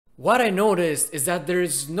What I noticed is that there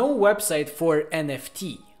is no website for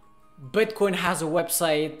NFT. Bitcoin has a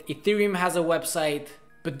website, Ethereum has a website,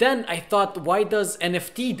 but then I thought, why does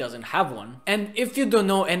NFT doesn't have one? And if you don't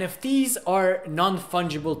know, NFTs are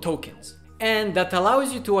non-fungible tokens, and that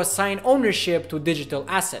allows you to assign ownership to digital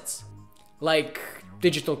assets, like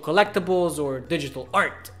digital collectibles or digital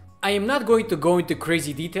art. I am not going to go into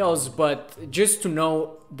crazy details, but just to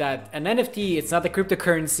know that an NFT, it's not a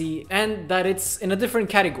cryptocurrency and that it's in a different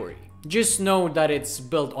category. Just know that it's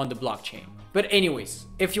built on the blockchain. But anyways,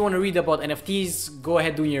 if you want to read about NFTs, go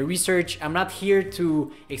ahead doing your research. I'm not here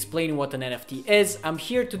to explain what an NFT is. I'm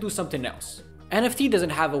here to do something else. NFT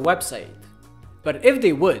doesn't have a website, but if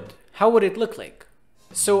they would, how would it look like?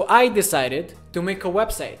 So I decided to make a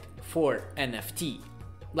website for NFT.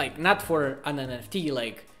 Like, not for an NFT,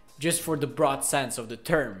 like just for the broad sense of the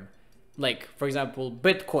term. Like, for example,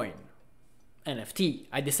 Bitcoin, NFT.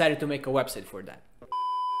 I decided to make a website for that.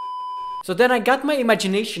 So then I got my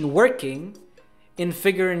imagination working in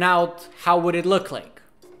figuring out how would it look like.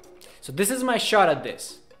 So this is my shot at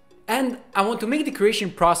this. And I want to make the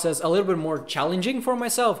creation process a little bit more challenging for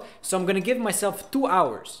myself. So I'm gonna give myself 2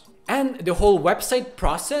 hours. And the whole website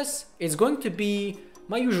process is going to be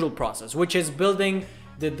my usual process, which is building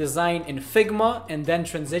the design in Figma and then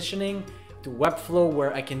transitioning to Webflow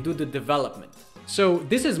where I can do the development. So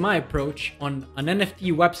this is my approach on an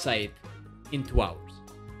NFT website in 2 hours.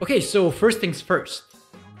 Okay, so first things first,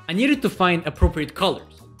 I needed to find appropriate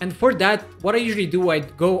colors. And for that, what I usually do, I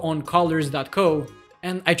go on colors.co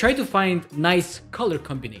and I try to find nice color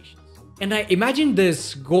combinations. And I imagine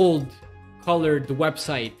this gold colored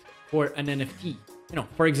website for an NFT. You know,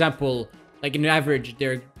 for example, like in average,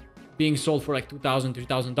 they're being sold for like $2,000,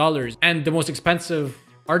 $3,000. And the most expensive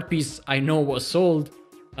art piece I know was sold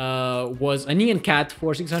was a neon cat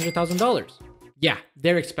for $600,000. Yeah,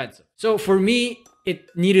 they're expensive. So for me,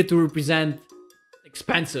 it needed to represent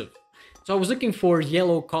expensive. So I was looking for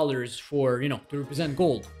yellow colors for, to represent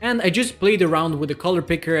gold. And I just played around with the color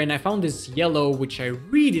picker and I found this yellow, which I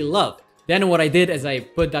really loved. Then what I did is I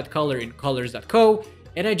put that color in colors.co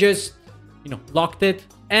and I just, locked it,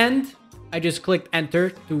 and I just clicked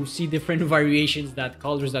enter to see different variations that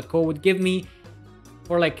colors.co would give me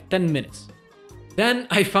for like 10 minutes. Then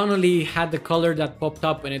I finally had the color that popped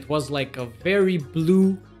up and it was like a very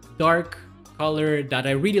blue, dark color that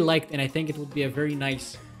I really liked, and I think it would be a very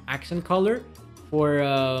nice accent color for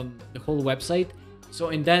the whole website.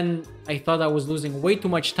 And then I thought I was losing way too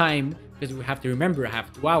much time, because we have to remember I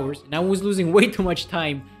have 2 hours, and I was losing way too much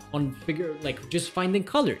time on just finding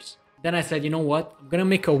colors. Then I said, you know what? I'm gonna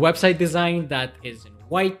make a website design that is in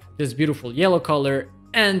white, this beautiful yellow color,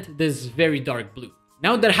 and this very dark blue.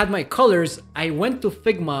 Now that I had my colors, I went to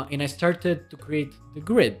Figma and I started to create the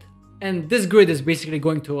grid. And this grid is basically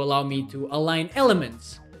going to allow me to align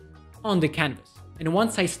elements on the canvas. And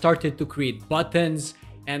once I started to create buttons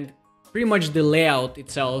and pretty much the layout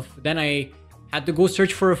itself, then I had to go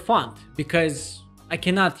search for a font, because I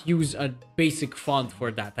cannot use a basic font for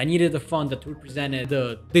that. I needed a font that represented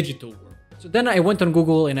the digital world. So then I went on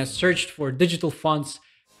Google and I searched for digital fonts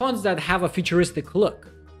that have a futuristic look.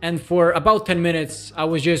 And for about 10 minutes, I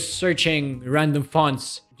was just searching random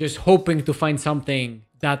fonts, just hoping to find something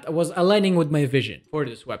that was aligning with my vision for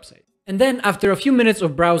this website. And then after a few minutes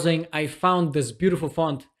of browsing, I found this beautiful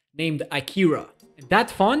font named Akira. And that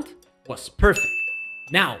font was perfect.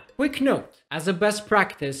 Now, quick note, as a best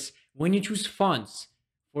practice, when you choose fonts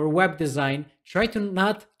for web design, try to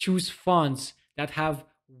not choose fonts that have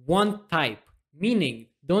one type. Meaning,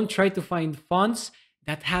 don't try to find fonts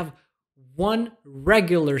that have one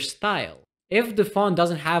regular style. If the font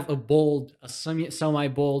doesn't have a bold, a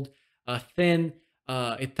semi-bold, a thin,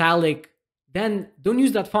 italic, then don't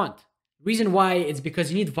use that font. Reason why, it's because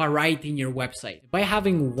you need variety in your website. By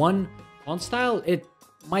having one font style, it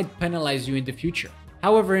might penalize you in the future.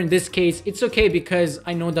 However, in this case, it's okay, because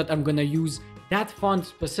I know that I'm gonna use that font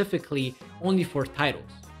specifically only for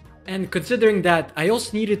titles. And considering that, I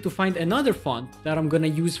also needed to find another font that I'm gonna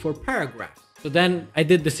use for paragraphs. So then I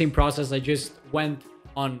did the same process. I just went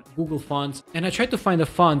on Google Fonts and I tried to find a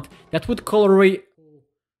font that would correlate.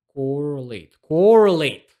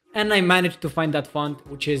 And I managed to find that font,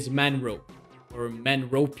 which is Manrope or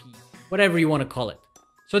Manrope, whatever you want to call it.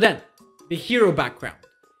 So then, the hero background.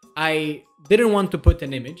 I didn't want to put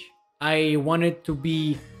an image. I wanted to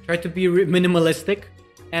try to be minimalistic,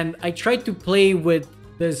 and I tried to play with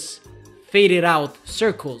this faded out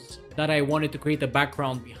circles that I wanted to create a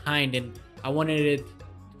background behind, and I wanted it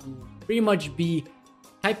to pretty much be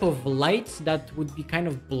type of lights that would be kind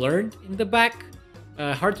of blurred in the back.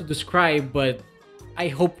 Hard to describe, but I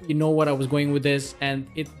hope you know what I was going with this, and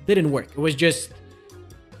it didn't work. It was just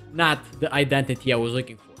not the identity I was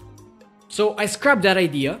looking for. So I scrapped that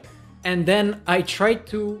idea, and then I tried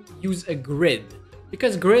to use a grid,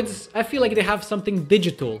 because grids, I feel like they have something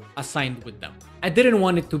digital assigned with them. I didn't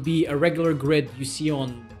want it to be a regular grid you see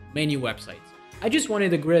on many websites. I just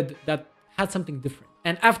wanted a grid that had something different.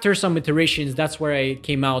 And after some iterations, that's where I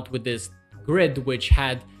came out with this grid, which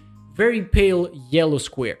had very pale yellow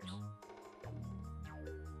squares.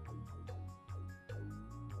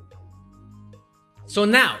 So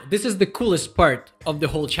now, this is the coolest part of the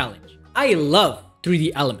whole challenge. I love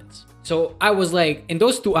 3D elements. So I was like, in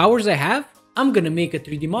those 2 hours I have, I'm gonna make a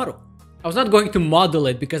 3D model. I was not going to model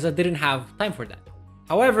it because I didn't have time for that.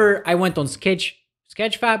 However, I went on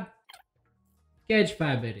Sketchfab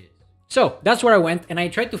it is. So that's where I went, and I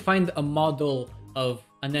tried to find a model of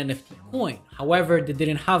an NFT coin. However, they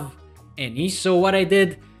didn't have any. So what I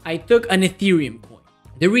did, I took an Ethereum coin.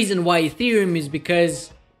 The reason why Ethereum is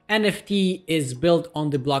because NFT is built on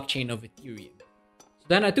the blockchain of Ethereum. So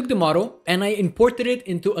then I took the model and I imported it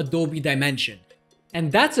into Adobe Dimension.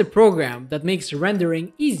 And that's a program that makes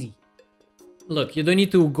rendering easy. Look, you don't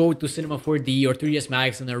need to go to Cinema 4D or 3ds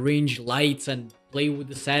Max and arrange lights and play with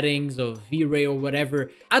the settings of V-Ray or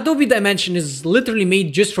whatever. Adobe Dimension is literally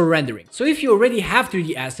made just for rendering. So if you already have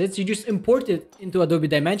 3D assets, you just import it into Adobe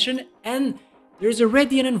Dimension and there's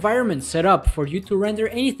already an environment set up for you to render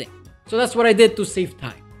anything. So that's what I did to save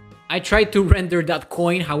time. I tried to render that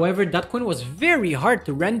coin, however, that coin was very hard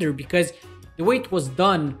to render because the way it was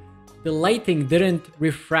done, the lighting didn't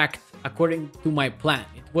refract according to my plan.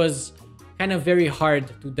 It was kind of very hard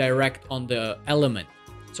to direct on the element.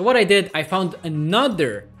 So what I did, I found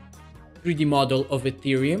another 3D model of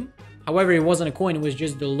Ethereum. However, it wasn't a coin, it was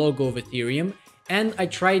just the logo of Ethereum. And I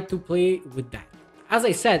tried to play with that. As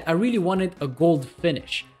I said, I really wanted a gold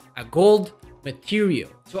finish, a gold material.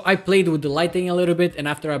 So I played with the lighting a little bit, and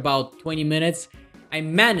after about 20 minutes, I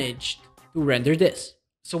managed to render this.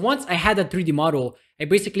 So once I had a 3D model, I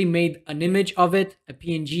basically made an image of it, a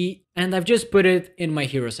PNG, and I've just put it in my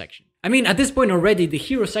hero section. I mean, at this point already, the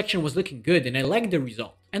hero section was looking good and I liked the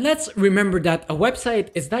result. And let's remember that a website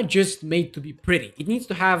is not just made to be pretty. It needs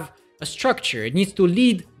to have a structure. It needs to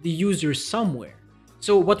lead the user somewhere.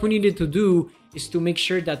 So what we needed to do is to make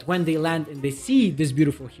sure that when they land and they see this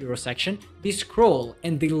beautiful hero section, they scroll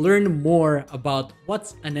and they learn more about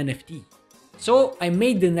what's an NFT. So I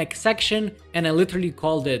made the next section and I literally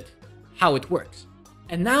called it how it works.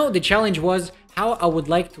 And now the challenge was how I would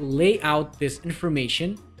like to lay out this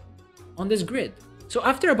information on this grid. So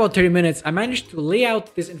after about 30 minutes, I managed to lay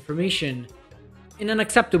out this information in an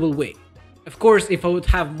acceptable way. Of course, if I would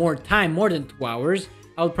have more time, more than 2 hours,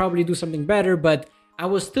 I would probably do something better, but I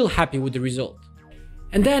was still happy with the result.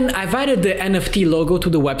 And then I've added the NFT logo to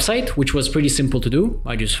the website, which was pretty simple to do.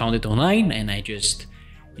 I just found it online and I just,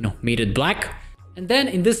 made it black. And then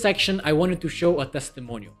in this section, I wanted to show a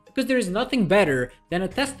testimonial because there is nothing better than a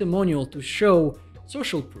testimonial to show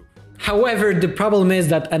social proof. However, the problem is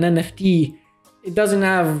that an NFT, it doesn't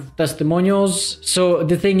have testimonials. So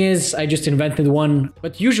the thing is, I just invented one,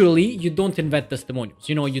 but usually you don't invent testimonials.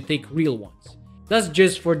 You take real ones. That's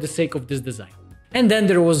just for the sake of this design. And then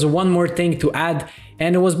there was one more thing to add,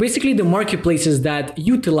 and it was basically the marketplaces that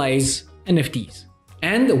utilize NFTs.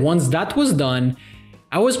 And once that was done,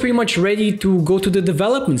 I was pretty much ready to go to the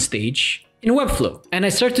development stage in Webflow. And I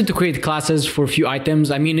started to create classes for a few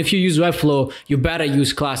items. I mean, if you use Webflow, you better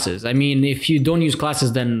use classes. I mean, if you don't use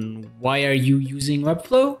classes, then why are you using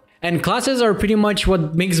Webflow? And classes are pretty much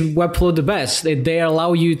what makes Webflow the best. They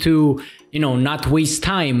allow you to, not waste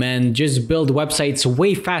time and just build websites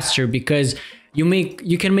way faster because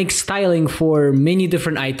you can make styling for many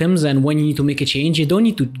different items, and when you need to make a change, you don't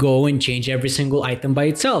need to go and change every single item by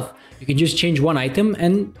itself. You can just change one item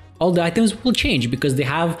and all the items will change because they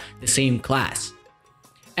have the same class.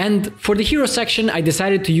 And for the hero section, I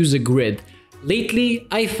decided to use a grid. Lately,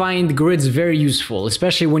 I find grids very useful,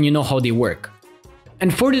 especially when you know how they work.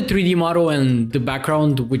 And for the 3D model and the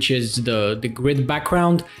background, which is the grid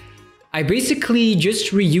background, I basically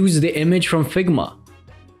just reused the image from Figma.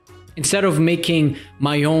 Instead of making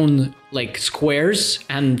my own squares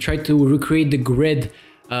and try to recreate the grid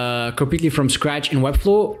completely from scratch in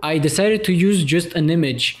Webflow, I decided to use just an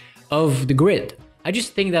image of the grid. I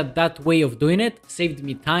just think that way of doing it saved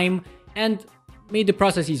me time and made the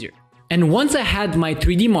process easier. And once I had my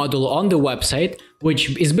 3D model on the website,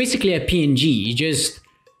 which is basically a PNG,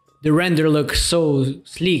 the render looks so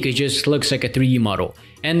sleek, it just looks like a 3D model.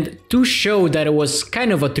 And to show that it was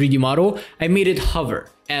kind of a 3D model, I made it hover.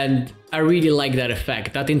 And I really like that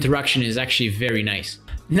effect. That interaction is actually very nice.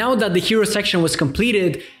 Now that the hero section was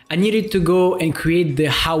completed, I needed to go and create the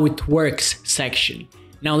how it works section.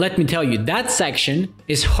 Now let me tell you, that section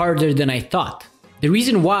is harder than I thought. The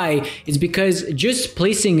reason why is because just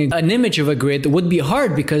placing an image of a grid would be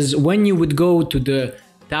hard, because when you would go to the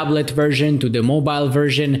tablet version, to the mobile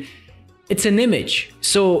version, it's an image.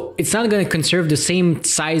 So it's not going to conserve the same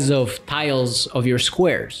size of tiles of your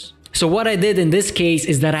squares. So what I did in this case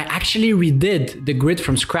is that I actually redid the grid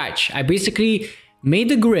from scratch. I basically made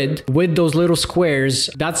the grid with those little squares.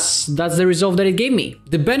 That's the result that it gave me.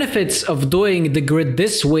 The benefits of doing the grid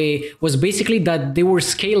this way was basically that they were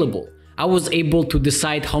scalable. I was able to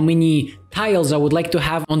decide how many tiles I would like to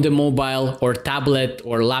have on the mobile or tablet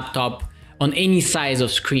or laptop on any size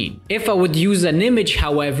of screen. If I would use an image,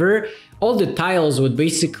 however, all the tiles would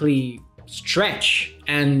basically stretch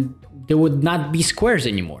and there would not be squares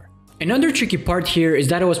anymore. Another tricky part here is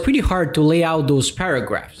that it was pretty hard to lay out those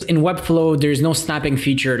paragraphs. In Webflow, there's no snapping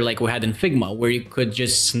feature like we had in Figma, where you could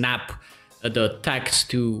just snap the text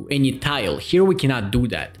to any tile. Here we cannot do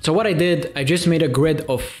that. So what I did, I just made a grid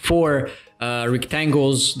of 4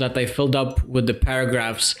 rectangles that I filled up with the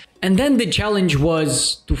paragraphs. And then the challenge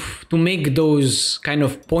was to make those kind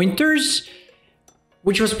of pointers,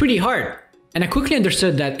 which was pretty hard. And I quickly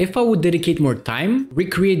understood that if I would dedicate more time,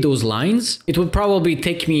 recreate those lines, it would probably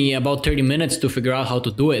take me about 30 minutes to figure out how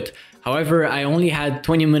to do it. However, I only had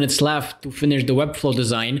 20 minutes left to finish the Webflow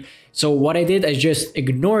design. So what I did, I just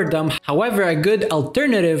ignored them. However, a good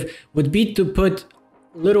alternative would be to put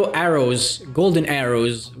little arrows, golden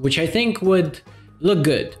arrows, which I think would look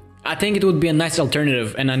good. I think it would be a nice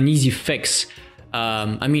alternative and an easy fix.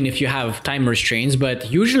 I mean, if you have time restraints,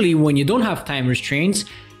 but usually when you don't have time restraints,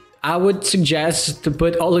 I would suggest to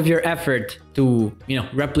put all of your effort to,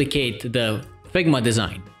 replicate the Figma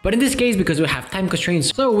design. But in this case, because we have time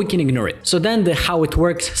constraints, so we can ignore it. So then the how it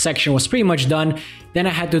works section was pretty much done. Then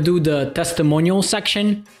I had to do the testimonial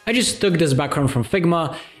section. I just took this background from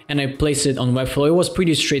Figma and I placed it on Webflow. It was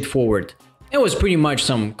pretty straightforward. It was pretty much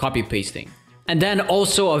some copy pasting. And then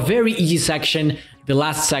also a very easy section, the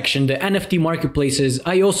last section, the NFT marketplaces.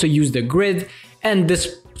 I also used the grid, and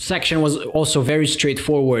this section was also very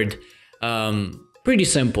straightforward, pretty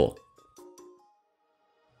simple.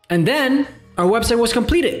 And then our website was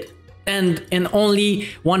completed, and in only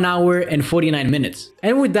 1 hour and 49 minutes.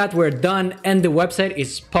 And with that, we're done and the website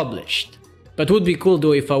is published. But would be cool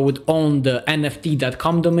though if I would own the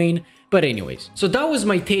NFT.com domain. But anyways, so that was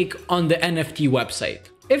my take on the NFT website.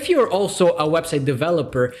 If you're also a website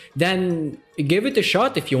developer, then give it a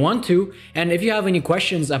shot if you want to. And if you have any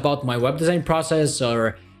questions about my web design process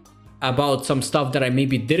or about some stuff that I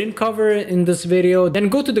maybe didn't cover in this video, then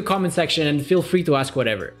go to the comment section and feel free to ask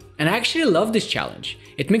whatever. And I actually love this challenge.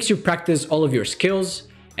 It makes you practice all of your skills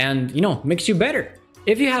and, makes you better.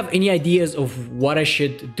 If you have any ideas of what I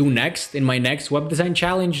should do next in my next web design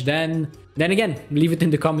challenge, then again, leave it in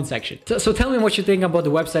the comment section. So tell me what you think about the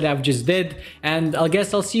website I've just did, and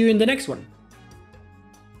I'll see you in the next one.